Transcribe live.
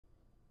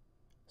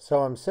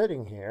So I'm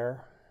sitting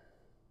here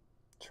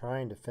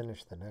trying to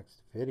finish the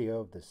next video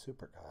of this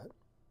supercut,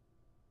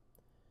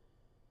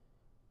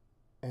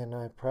 and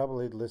I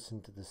probably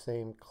listened to the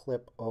same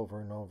clip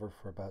over and over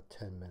for about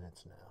 10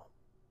 minutes now.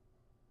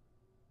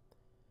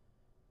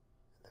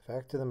 The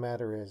fact of the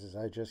matter is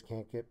I just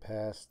can't get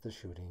past the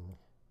shooting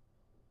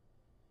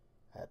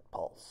at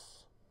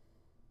Pulse,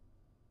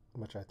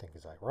 which I think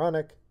is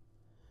ironic,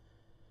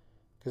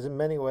 because in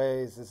many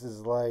ways this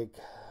is like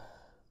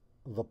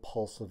the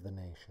pulse of the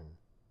nation.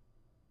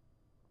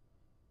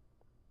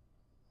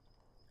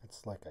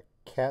 It's like a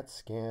CAT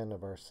scan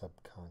of our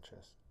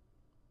subconscious.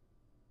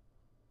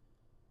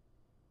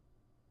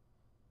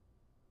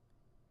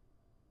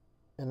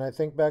 And I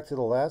think back to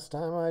the last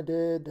time I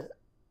did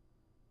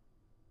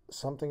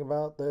something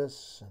about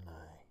this, and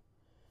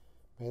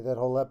I made that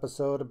whole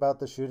episode about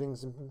the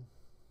shootings in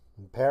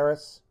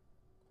Paris.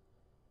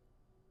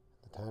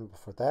 The time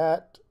before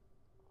that,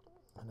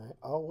 and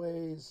I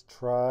always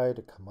try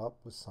to come up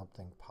with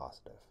something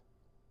positive.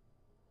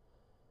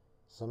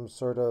 Some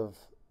sort of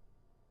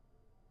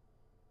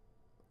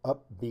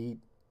upbeat,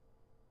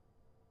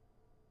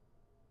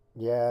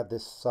 yeah,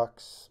 this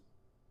sucks,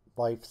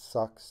 life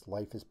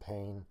is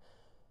pain,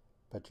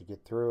 but you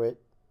get through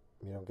it,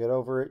 you don't get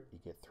over it, you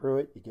get through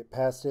it, you get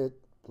past it,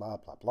 blah,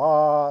 blah,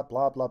 blah,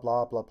 blah, blah,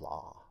 blah, blah,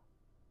 blah.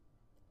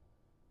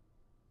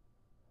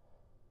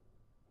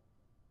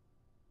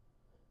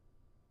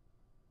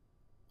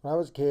 When I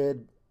was a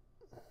kid,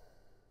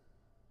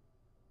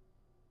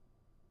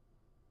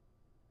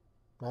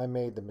 I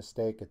made the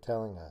mistake of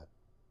telling a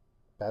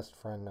best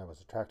friend I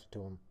was attracted to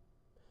him.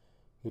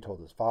 He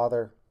told his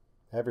father.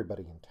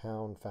 Everybody in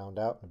town found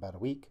out in about a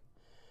week.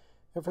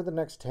 And for the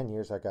next 10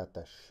 years, I got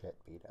the shit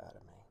beat out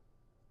of me.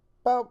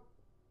 About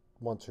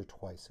once or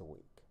twice a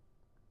week.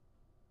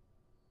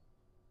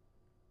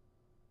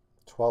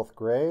 12th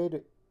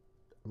grade,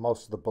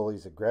 most of the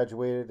bullies had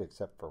graduated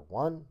except for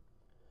one.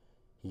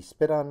 He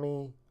spit on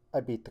me.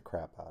 I beat the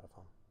crap out of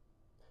him.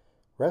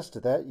 Rest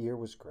of that year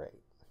was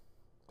great.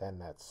 Then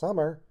that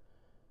summer,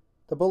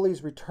 the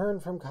bullies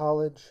returned from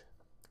college,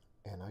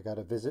 and I got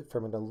a visit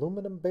from an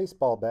aluminum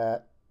baseball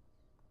bat,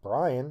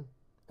 Brian,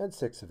 and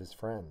 6 of his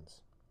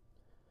friends.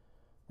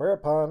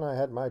 Whereupon I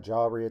had my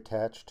jaw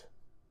reattached,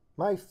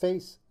 my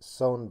face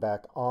sewn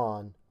back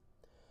on,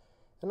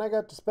 and I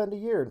got to spend a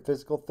year in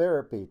physical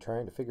therapy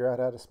trying to figure out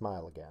how to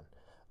smile again.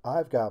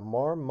 I've got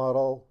more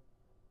muscle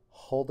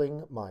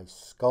holding my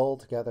skull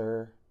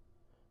together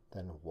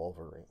than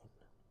Wolverine.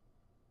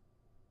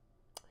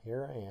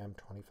 Here I am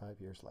 25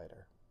 years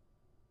later.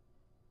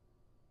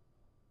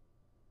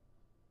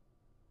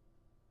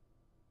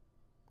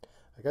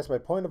 I guess my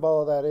point of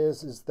all of that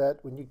is that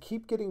when you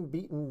keep getting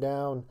beaten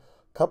down,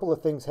 a couple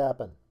of things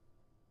happen.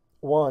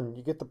 One,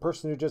 you get the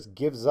person who just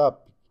gives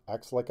up,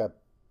 acts like a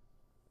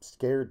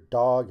scared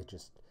dog, it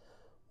just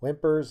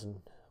whimpers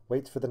and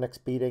waits for the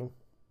next beating.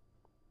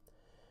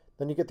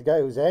 Then you get the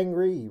guy who's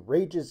angry, he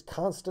rages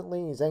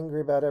constantly, he's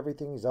angry about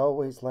everything, he's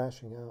always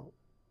lashing out.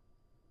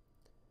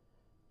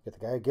 You get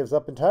the guy who gives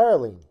up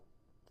entirely,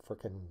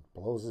 frickin'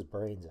 blows his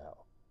brains out.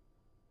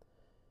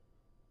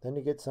 Then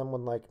you get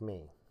someone like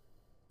me.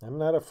 I'm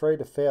not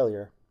afraid of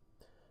failure.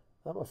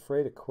 I'm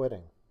afraid of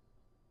quitting.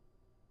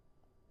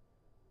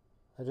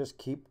 I just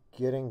keep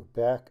getting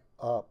back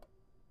up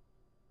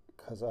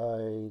because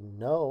I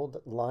know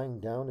that lying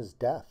down is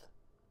death.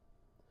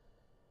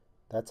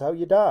 That's how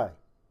you die.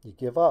 You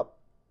give up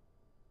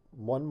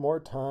one more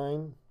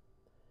time,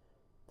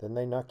 then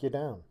they knock you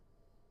down.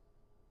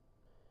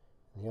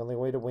 And the only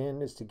way to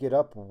win is to get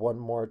up one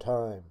more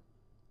time,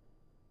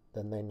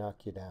 then they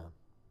knock you down.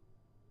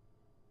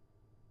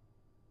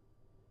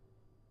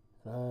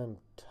 I'm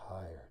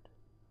tired.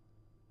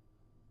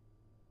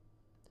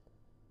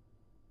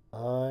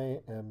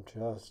 I am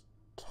just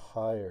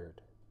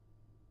tired.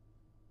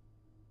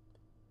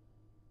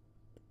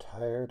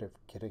 Tired of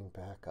getting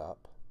back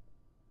up.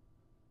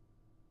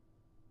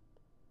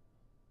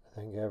 I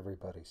think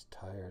everybody's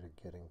tired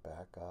of getting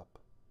back up.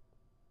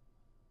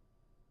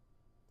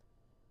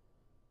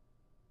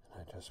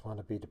 And I just want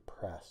to be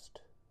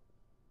depressed.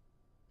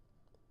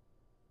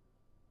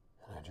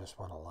 And I just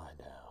want to lie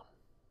down.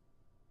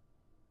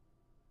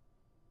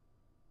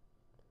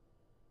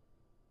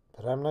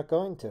 But I'm not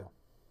going to.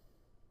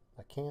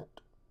 I can't.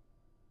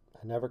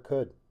 I never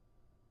could.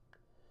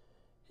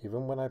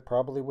 Even when I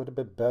probably would have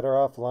been better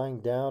off lying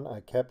down, I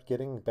kept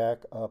getting back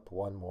up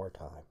one more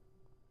time.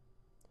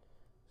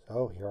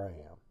 So here I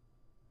am.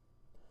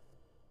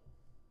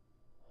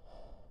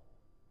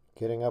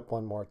 Getting up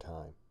one more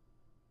time.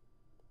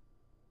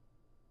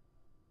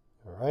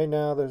 Right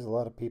now, there's a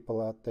lot of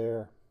people out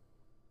there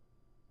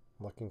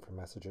looking for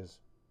messages.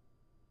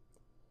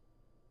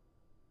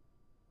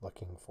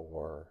 Looking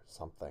for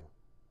something.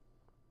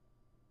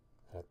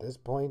 And at this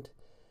point,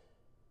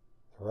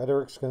 the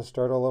rhetoric's going to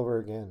start all over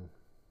again.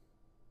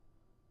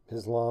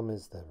 Islam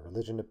is the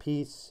religion of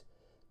peace.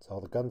 It's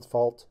all the guns'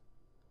 fault.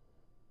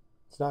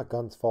 It's not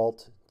guns'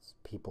 fault. It's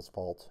people's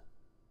fault.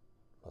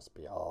 Must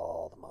be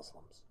all the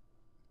Muslims.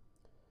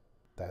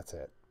 That's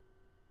it.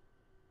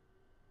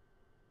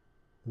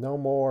 No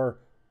more,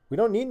 we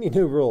don't need any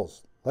new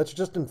rules. Let's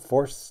just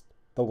enforce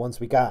the ones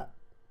we got.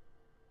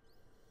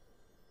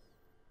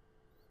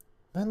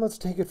 Then let's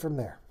take it from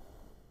there.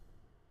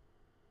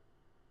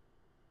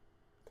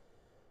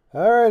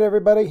 All right,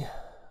 everybody.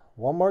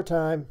 One more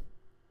time.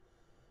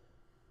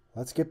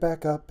 Let's get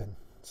back up and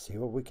see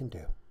what we can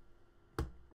do.